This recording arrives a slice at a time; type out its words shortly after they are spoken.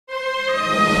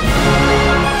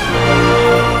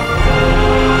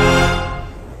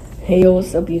Hey yo,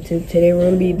 what's up YouTube? Today we're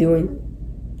gonna be doing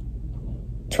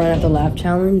Try Not to Laugh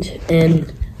challenge,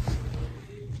 and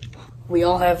we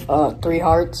all have 3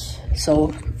 hearts. So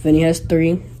Vinny has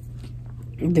 3.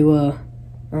 Do a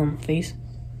face.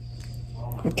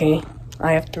 Okay,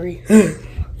 I have 3,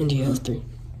 and he has 3.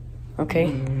 Okay,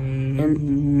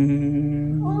 and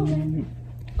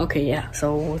okay, yeah.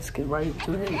 So let's get right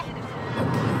into it.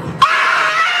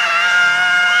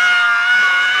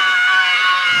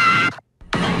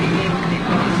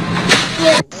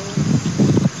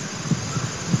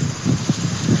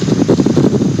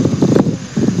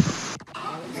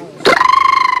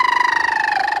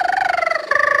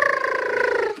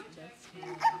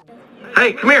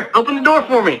 Hey, come here. Open the door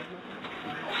for me.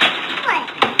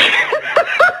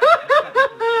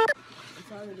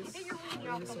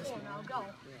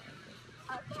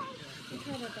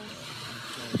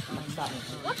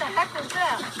 What the heck was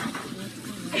that?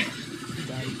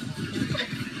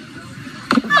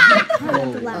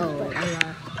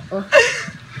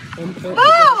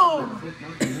 Oh!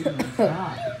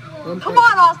 Come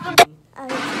on, Austin.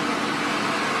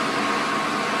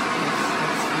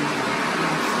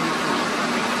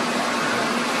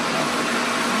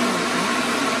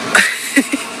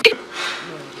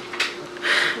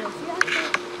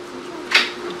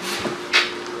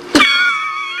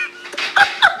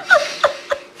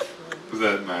 Was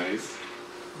that nice?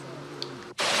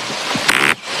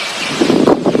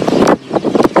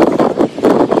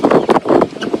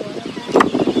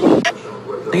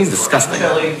 He's disgusting. Yeah.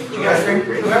 I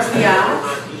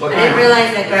didn't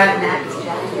realize I grabbed Matt's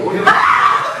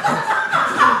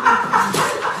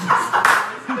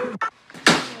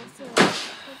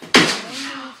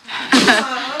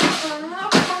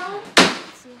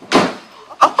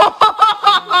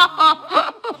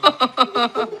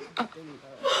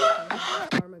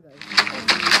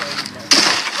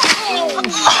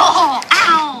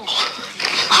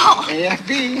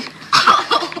AFB.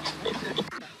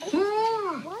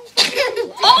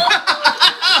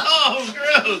 Oh,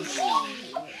 gross.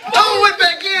 Oh, it went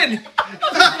back in.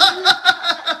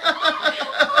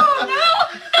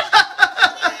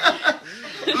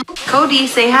 Cody,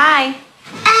 say hi.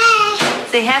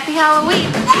 Say happy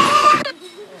Halloween.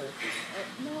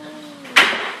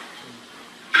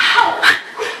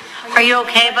 Are you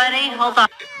okay, buddy? Hold on.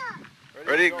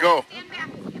 Ready, go.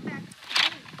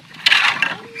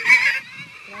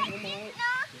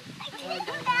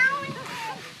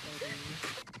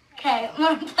 Okay, I'm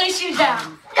gonna place you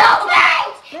down. No,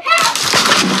 guys! Help!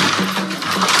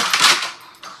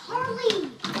 Carly!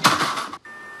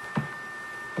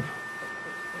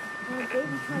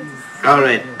 All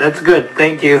right, that's good.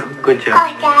 Thank you. Good job.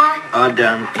 Okay. All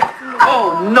done.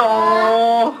 Oh,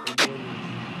 no.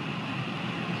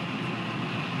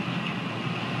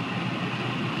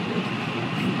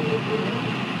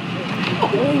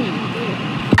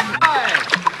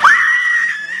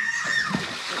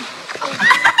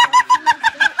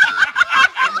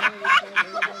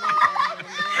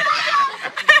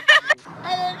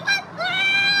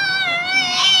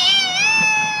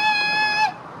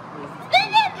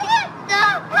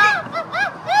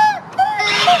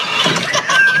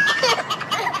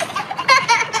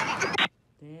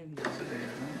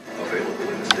 Available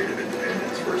in the state of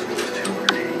Independence. First was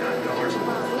 $289 a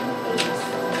month.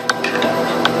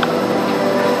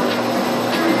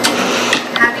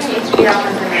 Having HBO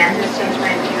on demand has changed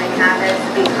my viewing habits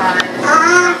because I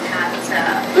have to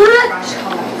rush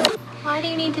home. Why do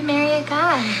you need to marry a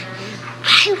guy?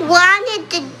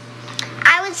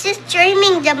 I was just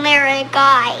dreaming to marry a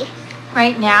guy.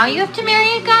 Right now you have to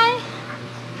marry a guy?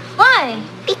 Why?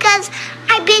 Because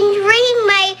I've been dreaming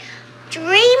my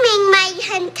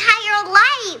entire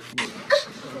life.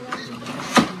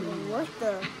 What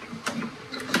the?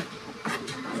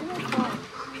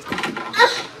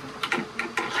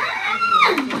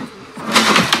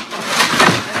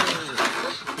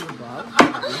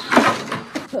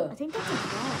 I think that's a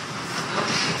ball.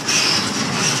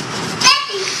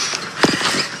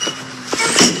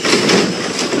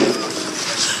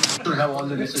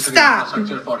 Stop.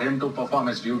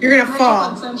 You're gonna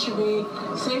fall.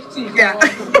 Yeah.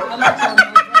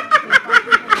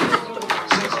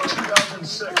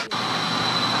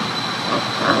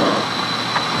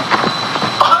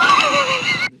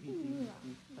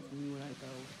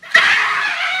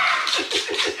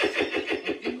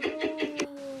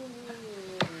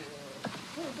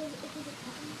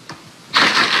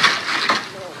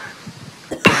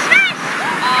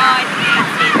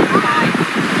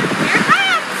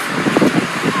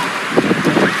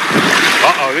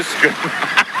 Uh-oh, this is good.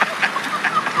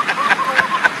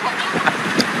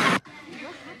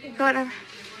 Whatever.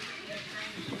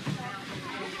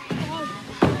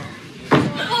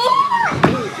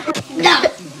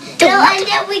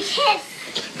 kiss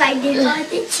if I did on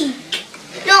the cheek.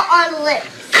 Not on the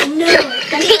lips. No, that's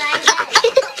what I said.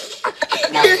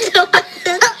 No.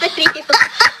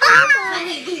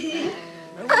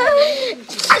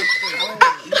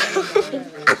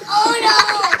 Oh no!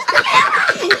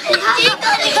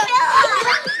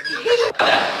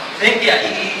 Think, yeah,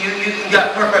 you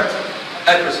got perfect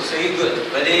accuracy, so you're good.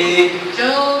 Ready?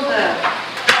 Joseph.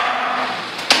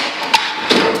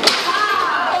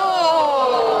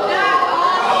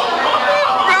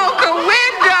 Broke a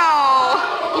window.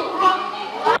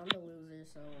 I'm the loser,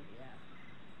 so yeah.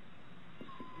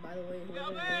 By the way,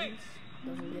 whoever wins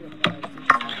doesn't get a prize.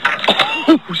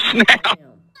 Oh, snap.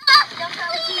 Damn.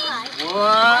 1,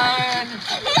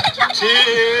 2,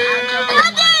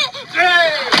 3.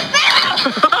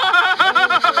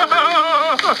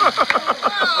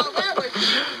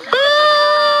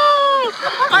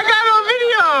 I got on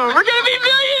video. We're gonna be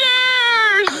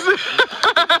millionaires.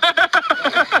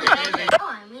 Oh,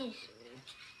 I miss.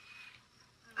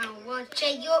 I want to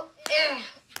check your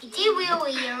do you wear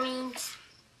earrings?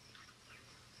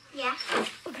 Yeah.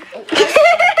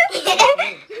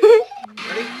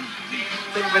 Ready?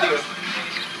 Take a video.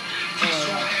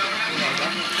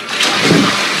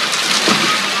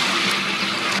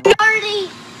 Party.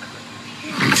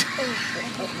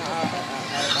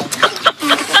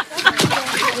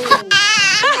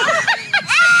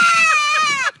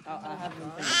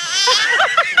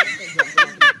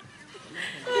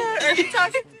 Are you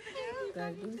talking?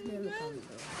 Guys, please get in the comments,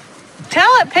 bro.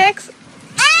 Tell it, Pix.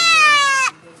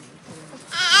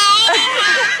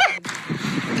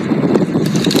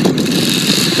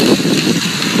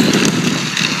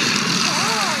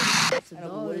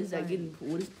 What is that getting?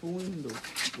 What is pulling though?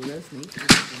 Was that a snake? No,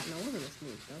 it wasn't a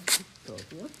snake. That was tough.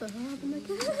 What the hell happened?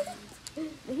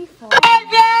 Did he fall?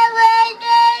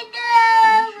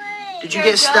 Did you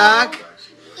get stuck?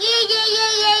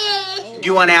 Yeah. Do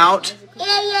you want out?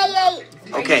 Yeah.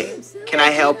 Okay, can I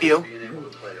help you?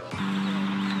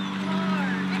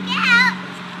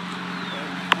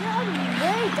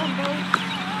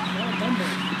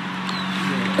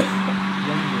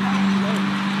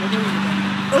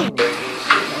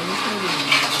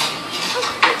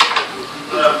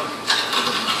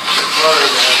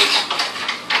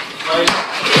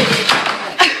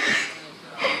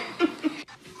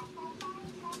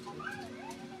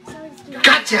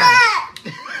 Gotcha!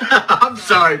 I'm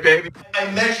sorry, baby.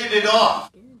 I measured it off.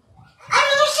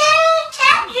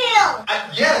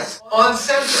 Yes, on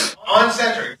center. On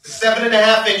center.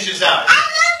 7.5 inches out.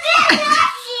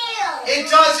 It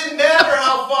doesn't matter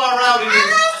how far out it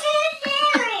is.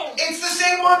 It's the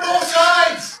same on both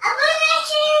sides.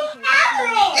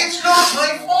 It's not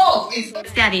my fault.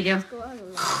 What's Daddy do?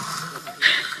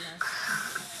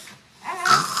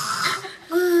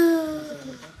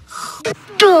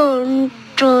 Dun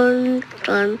dun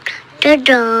dun dun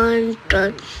dun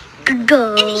dun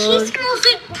dun. And he smells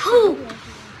like poop.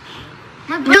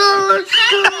 My brother.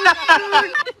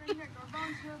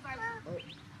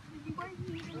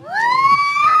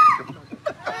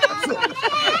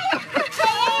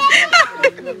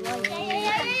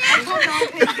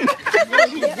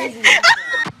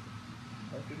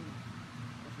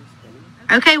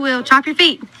 Okay, Will, chop your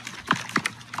feet.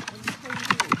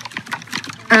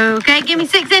 Okay, give me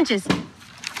 6 inches.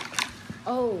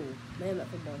 Oh, man, that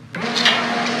football.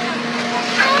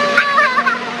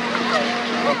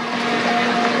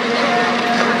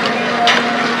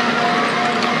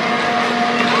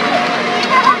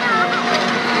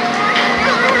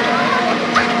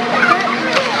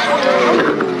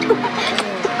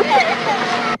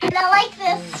 I like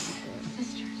this.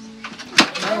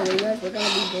 By the way, guys, we're gonna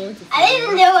be going to. I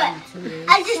didn't do it.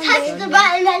 I just touched the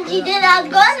button and she did. I was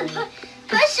going to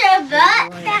push her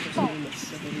butt. Backbones.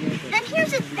 Then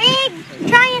here's a big,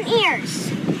 giant ears.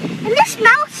 And this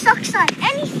mouth sucks on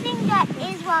anything that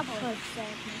is wobbly.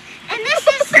 And this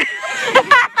is... this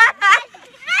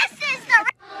is the...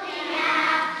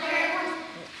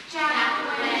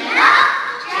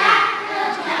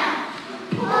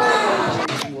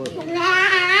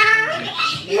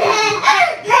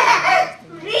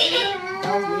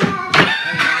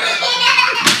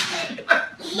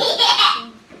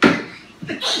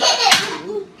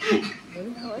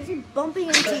 How is he bumping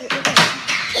into you?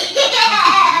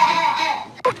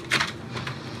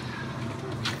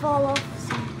 Fall off.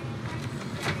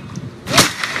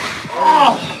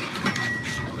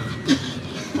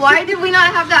 Why did we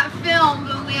not have that filmed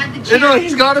when we had the chance? No,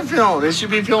 he's got a film. It should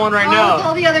be filming right With all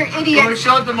now. the other Go idiots.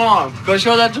 show it to mom. Go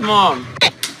show that to mom.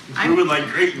 Moving like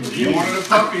Creighton. You wanted a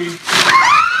puppy.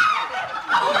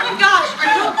 Oh my gosh, are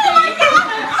you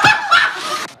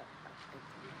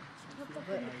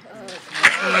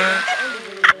okay?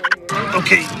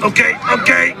 Okay.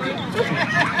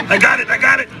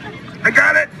 I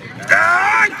got it.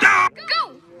 Ah, no.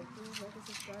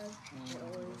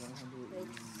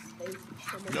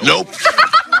 Go! Nope.